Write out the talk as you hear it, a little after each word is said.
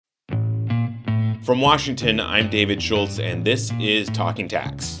From Washington, I'm David Schultz, and this is Talking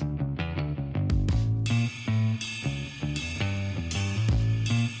Tax.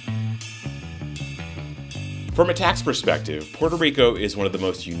 From a tax perspective, Puerto Rico is one of the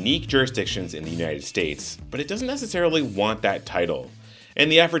most unique jurisdictions in the United States, but it doesn't necessarily want that title.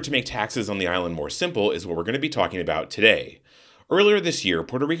 And the effort to make taxes on the island more simple is what we're going to be talking about today. Earlier this year,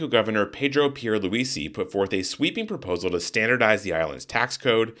 Puerto Rico Governor Pedro Pierluisi put forth a sweeping proposal to standardize the island's tax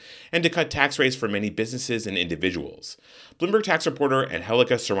code and to cut tax rates for many businesses and individuals. Bloomberg tax reporter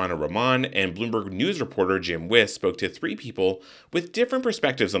Angelica Serrano-Ramon and Bloomberg News reporter Jim Wiss spoke to three people with different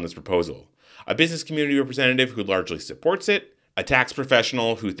perspectives on this proposal. A business community representative who largely supports it, a tax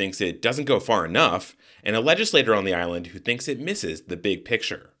professional who thinks it doesn't go far enough, and a legislator on the island who thinks it misses the big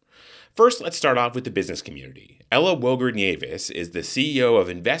picture. First, let's start off with the business community. Ella Woger-Nieves is the CEO of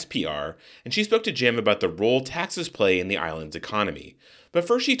InvestPR, and she spoke to Jim about the role taxes play in the island's economy. But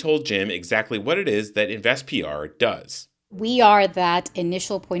first, she told Jim exactly what it is that InvestPR does. We are that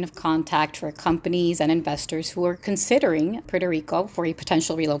initial point of contact for companies and investors who are considering Puerto Rico for a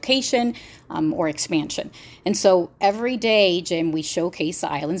potential relocation or expansion. And so every day, Jim, we showcase the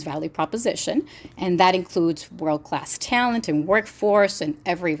island's value proposition, and that includes world-class talent and workforce and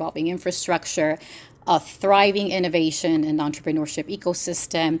ever-evolving infrastructure, a thriving innovation and entrepreneurship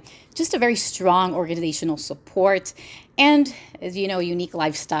ecosystem, just a very strong organizational support, and, as you know, a unique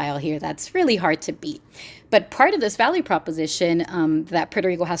lifestyle here that's really hard to beat. But part of this value proposition that Puerto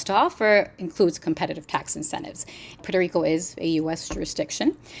Rico has to offer includes competitive tax incentives. Puerto Rico is a U.S.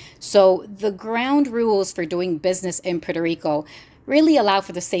 jurisdiction, so the ground rules for doing business in Puerto Rico really allow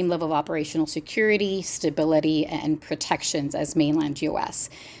for the same level of operational security, stability, and protections as mainland U.S.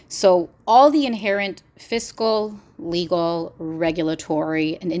 So all the inherent fiscal, legal,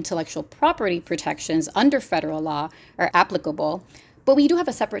 regulatory, and intellectual property protections under federal law are applicable, but we do have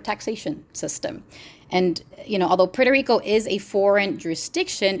a separate taxation system. And, although Puerto Rico is a foreign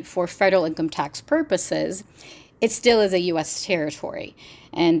jurisdiction for federal income tax purposes, it still is a U.S. territory.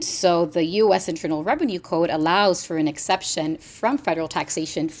 And so the U.S. Internal Revenue Code allows for an exception from federal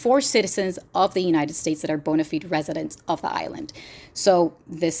taxation for citizens of the United States that are bona fide residents of the island. So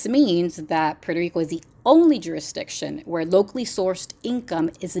this means that Puerto Rico is the only jurisdiction where locally sourced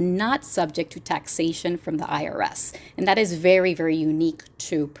income is not subject to taxation from the IRS. And that is very, very unique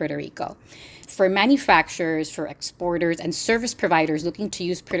to Puerto Rico. For manufacturers, for exporters, and service providers looking to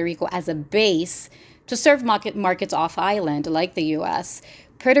use Puerto Rico as a base to serve markets off island like the U.S.,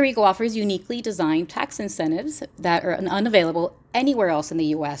 Puerto Rico offers uniquely designed tax incentives that are unavailable anywhere else in the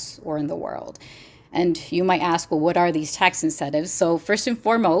U.S. or in the world. And you might ask, well, what are these tax incentives? So first and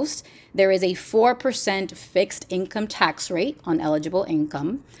foremost, there is a 4% fixed income tax rate on eligible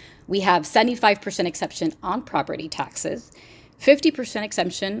income. We have 75% exception on property taxes, 50%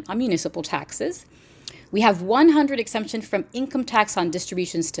 exemption on municipal taxes. We have 100% exemption from income tax on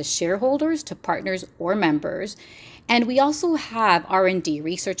distributions to shareholders, to partners, or members. And we also have R&D,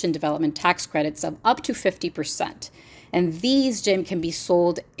 research and development tax credits of up to 50%. And these, Jim, can be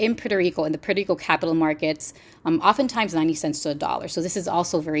sold in Puerto Rico, in the Puerto Rico capital markets, oftentimes 90 cents to a dollar. So this is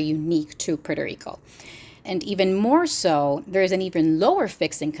also very unique to Puerto Rico. And even more so, there is an even lower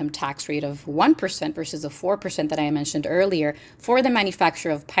fixed income tax rate of 1% versus the 4% that I mentioned earlier for the manufacture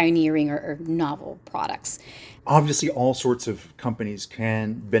of pioneering or novel products. Obviously, all sorts of companies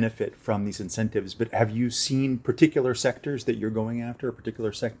can benefit from these incentives, but have you seen particular sectors that you're going after,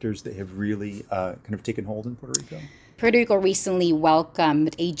 particular sectors that have really kind of taken hold in Puerto Rico? Puerto Rico recently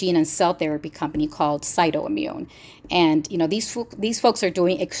welcomed a gene and cell therapy company called Cytoimmune. And, these folks are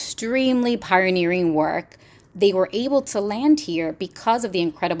doing extremely pioneering work. They were able to land here because of the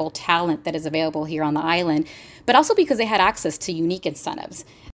incredible talent that is available here on the island, but also because they had access to unique incentives.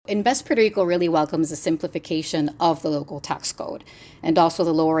 Invest Puerto Rico really welcomes the simplification of the local tax code and also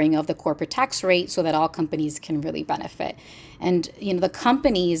the lowering of the corporate tax rate so that all companies can really benefit. And, the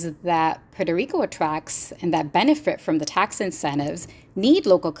companies that Puerto Rico attracts and that benefit from the tax incentives need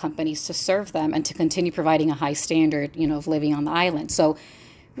local companies to serve them and to continue providing a high standard, of living on the island. So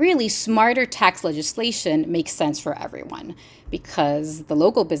really, smarter tax legislation makes sense for everyone because the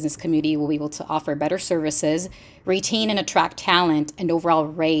local business community will be able to offer better services, retain and attract talent, and overall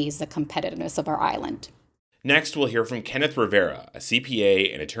raise the competitiveness of our island. Next, we'll hear from Kenneth Rivera, a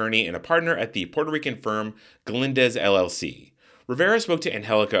CPA, an attorney, and a partner at the Puerto Rican firm Galindez LLC. Rivera spoke to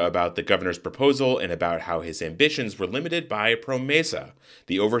Angelica about the governor's proposal and about how his ambitions were limited by PROMESA,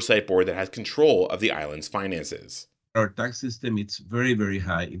 the oversight board that has control of the island's finances. Our tax system is very, very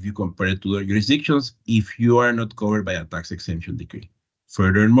high if you compare it to other jurisdictions if you are not covered by a tax exemption decree.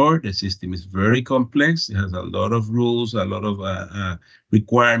 Furthermore, the system is very complex. It has a lot of rules, a lot of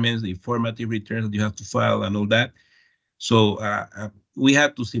requirements, the informative returns that you have to file and all that. So we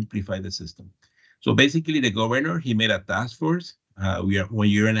had to simplify the system. So basically, the governor, he made a task force. We are 1.5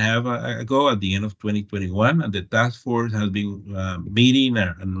 years ago at the end of 2021, and the task force has been meeting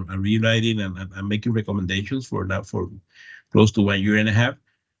and rewriting and making recommendations for now for close to 1.5 years.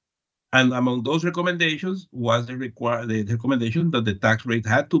 And among those recommendations was the recommendation that the tax rate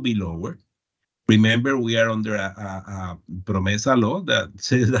had to be lower. Remember, we are under a promesa law that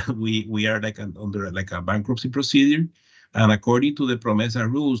says that we are under a bankruptcy procedure. And according to the promesa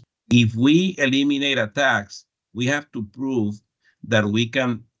rules, if we eliminate a tax, we have to prove that we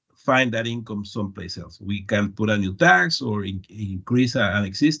can find that income someplace else. We can put a new tax or increase an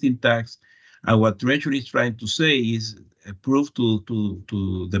existing tax. And what Treasury is trying to say is prove to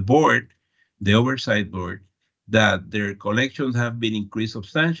the board, the oversight board, that their collections have been increased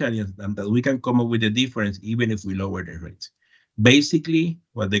substantially and that we can come up with a difference even if we lower the rates. Basically,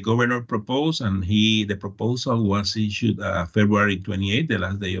 what the governor proposed, and the proposal was issued February 28th, the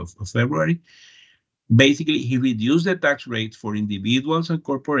last day of February. Basically, he reduced the tax rates for individuals and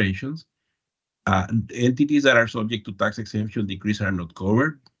corporations. Entities that are subject to tax exemption decrease are not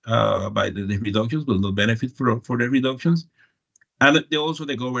covered by the reductions, will not benefit for the reductions. And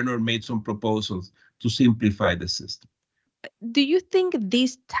the governor made some proposals to simplify the system. Do you think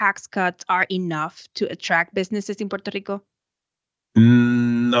these tax cuts are enough to attract businesses in Puerto Rico?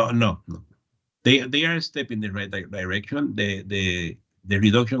 No. They are a step in the right direction. The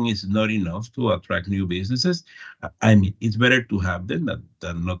reduction is not enough to attract new businesses. I mean, it's better to have them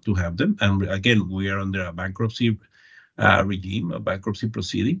than not to have them. And again, we are under a bankruptcy regime, a bankruptcy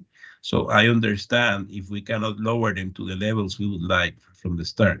proceeding. So I understand if we cannot lower them to the levels we would like from the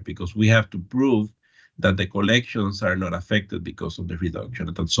start, because we have to prove that the collections are not affected because of the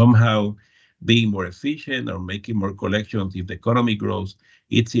reduction, that somehow being more efficient or making more collections, if the economy grows,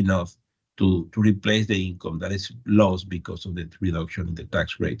 it's enough to replace the income that is lost because of the reduction in the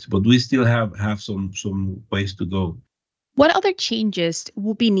tax rates. But we still have some ways to go. What other changes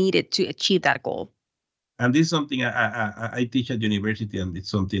will be needed to achieve that goal? And this is something I teach at university, and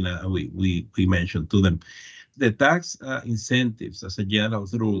it's something we mentioned to them. The tax incentives, as a general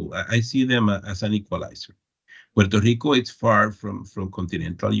rule, I see them as an equalizer. Puerto Rico, it's far from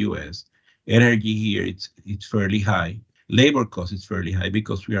continental U.S. Energy here, it's fairly high. Labor cost is fairly high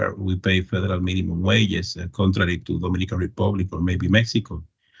because we pay federal minimum wages, contrary to Dominican Republic or maybe Mexico.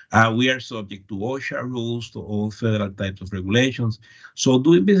 We are subject to OSHA rules, to all federal types of regulations. So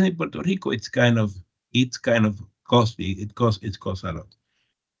doing business in Puerto Rico, it's kind of costly. It costs a lot.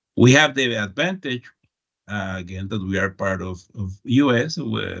 We have the advantage, again, that we are part of U.S.,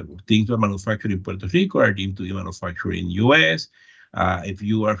 where things are manufactured in Puerto Rico are deemed to be manufactured in U.S. If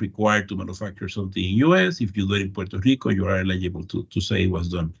you are required to manufacture something in U.S., if you do it in Puerto Rico, you are eligible to say it was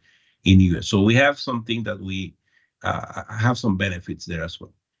done in U.S. So we have something that we have some benefits there as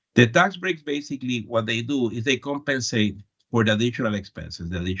well. The tax breaks, basically, what they do is they compensate for the additional expenses,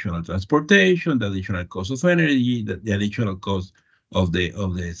 the additional transportation, the additional cost of energy, the additional cost of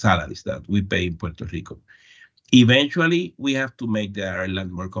the salaries that we pay in Puerto Rico. Eventually, we have to make the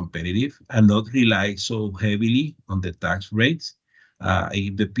island more competitive and not rely so heavily on the tax rates.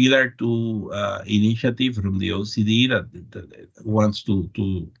 If the Pillar 2 initiative from the OECD that wants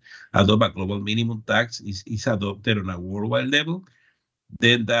to adopt a global minimum tax is adopted on a worldwide level,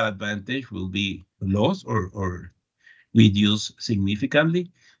 then that advantage will be lost or reduced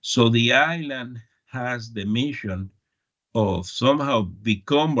significantly. So the island has the mission of somehow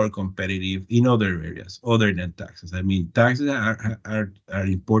become more competitive in other areas other than taxes. I mean, taxes are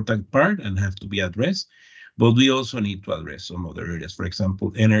an important part and have to be addressed, but we also need to address some other areas. For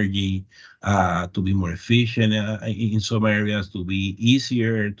example, energy, to be more efficient in some areas, to be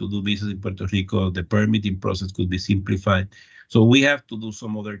easier to do business in Puerto Rico. The permitting process could be simplified. So we have to do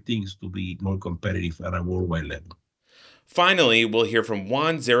some other things to be more competitive at a worldwide level. Finally, we'll hear from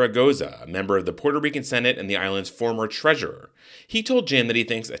Juan Zaragoza, a member of the Puerto Rican Senate and the island's former treasurer. He told Jim that he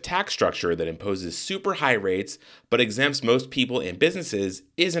thinks a tax structure that imposes super high rates but exempts most people and businesses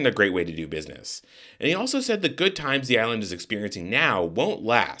isn't a great way to do business. And he also said the good times the island is experiencing now won't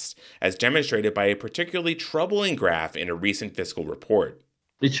last, as demonstrated by a particularly troubling graph in a recent fiscal report.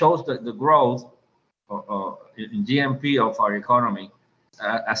 It shows that the growth in GNP of our economy,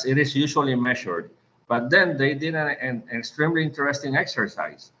 as it is usually measured. But then they did an extremely interesting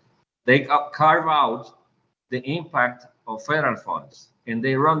exercise. They carve out the impact of federal funds and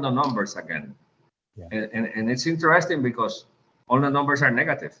they run the numbers again. Yeah. And it's interesting because all the numbers are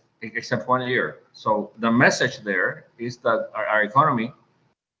negative except 1 year. So the message there is that our economy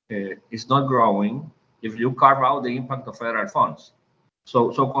is not growing if you carve out the impact of federal funds.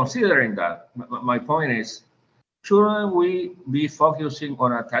 So considering that, my point is, shouldn't we be focusing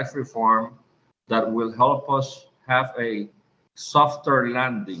on a tax reform that will help us have a softer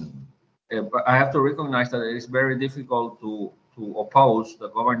landing? But I have to recognize that it is very difficult to oppose the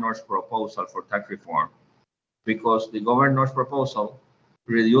governor's proposal for tax reform, because the governor's proposal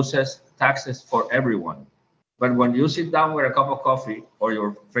reduces taxes for everyone. But when you sit down with a cup of coffee or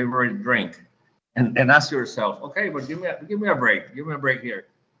your favorite drink and ask yourself, okay, but give me a break here.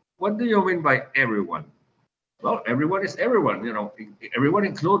 What do you mean by everyone? Well, everyone is everyone. Everyone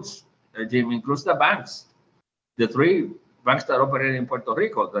includes, Jim, includes the banks. The three banks that operate in Puerto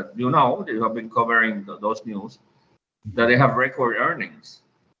Rico that you have been covering those news, that they have record earnings.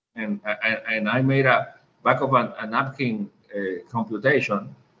 And I made a back of a napkin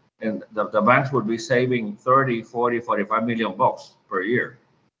computation, and the banks would be saving 30, 40, 45 million bucks per year.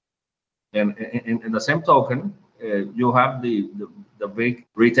 And in the same token, you have the big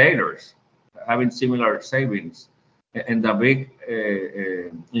retailers having similar savings, and the big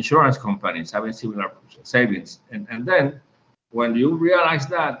insurance companies having similar savings. And then when you realize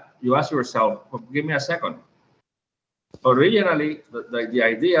that, you ask yourself, well, give me a second. Originally, the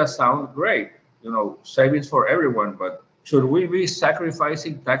idea sounds great, savings for everyone, but should we be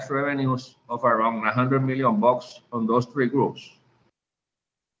sacrificing tax revenues of around 100 million bucks on those three groups?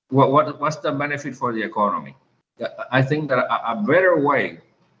 What's the benefit for the economy? I think that a better way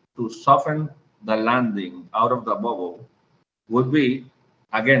to soften the landing out of the bubble would be,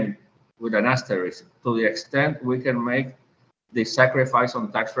 again, with an asterisk, to the extent we can make the sacrifice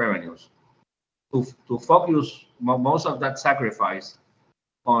on tax revenues, to focus most of that sacrifice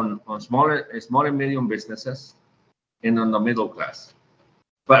on small and medium businesses and on the middle class.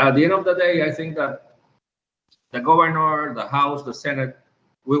 But at the end of the day, I think that the governor, the House, the Senate,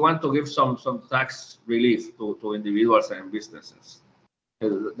 we want to give some tax relief to individuals and businesses.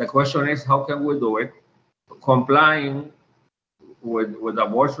 The question is, how can we do it, complying with the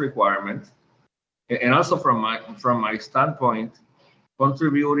board's requirement, and also from my standpoint,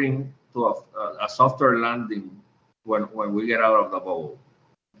 contributing to a softer landing when we get out of the bubble.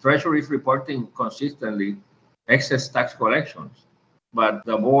 Treasury is reporting consistently excess tax collections, but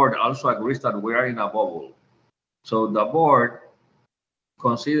the board also agrees that we are in a bubble. So the board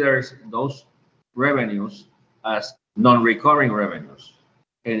considers those revenues as non-recurring revenues,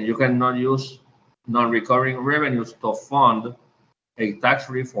 and you cannot use non-recurring revenues to fund a tax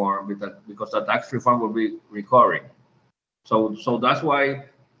reform because the tax reform will be recurring. So that's why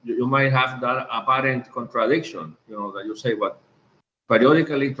you might have that apparent contradiction, that you say, but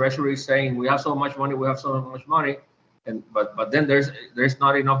periodically Treasury is saying we have so much money, but then there's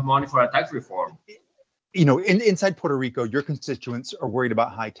not enough money for a tax reform. Inside Puerto Rico, your constituents are worried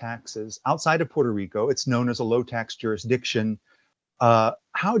about high taxes. Outside of Puerto Rico, it's known as a low tax jurisdiction.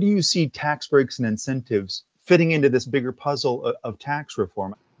 How do you see tax breaks and incentives fitting into this bigger puzzle of tax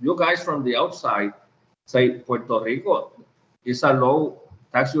reform? You guys from the outside say Puerto Rico is a low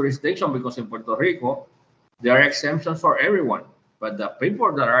tax jurisdiction because in Puerto Rico, there are exemptions for everyone. But the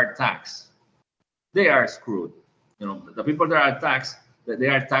people that are taxed, they are screwed. The people that are taxed, they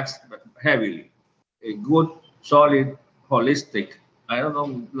are taxed heavily. A good, solid, holistic. I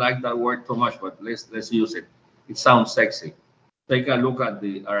don't like that word too much, but let's use it. It sounds sexy. Take a look at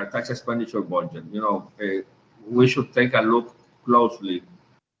our tax expenditure budget. We should take a look closely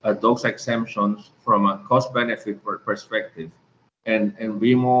at those exemptions from a cost-benefit perspective, and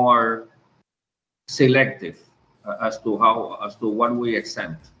be more selective as to what we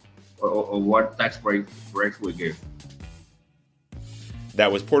exempt or what tax breaks we give. That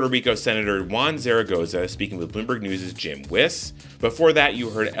was Puerto Rico Senator Juan Zaragoza speaking with Bloomberg News' Jim Wiss. Before that, you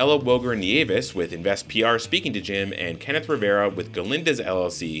heard Ella Woger-Nieves with Invest PR speaking to Jim, and Kenneth Rivera with Galinda's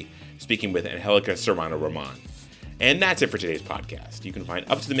LLC speaking with Angelica Serrano-Roman. And that's it for today's podcast. You can find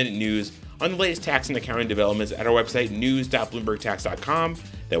up-to-the-minute news on the latest tax and accounting developments at our website, news.bloombergtax.com.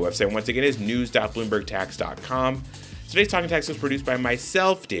 That website, once again, is news.bloombergtax.com. Today's Talking Tax was produced by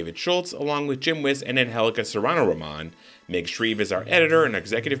myself, David Schultz, along with Jim Wiss and Angelica Serrano-Roman. Meg Shreve is our editor, and our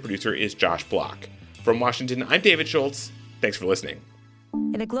executive producer is Josh Block. From Washington, I'm David Schultz. Thanks for listening.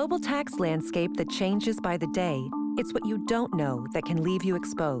 In a global tax landscape that changes by the day, it's what you don't know that can leave you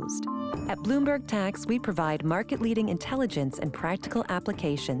exposed. At Bloomberg Tax, we provide market-leading intelligence and practical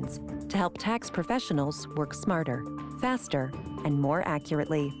applications to help tax professionals work smarter, faster, and more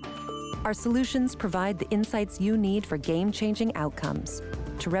accurately. Our solutions provide the insights you need for game-changing outcomes.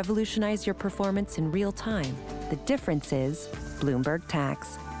 To revolutionize your performance in real time, the difference is Bloomberg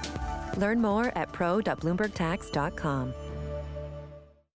Tax. Learn more at pro.bloombergtax.com.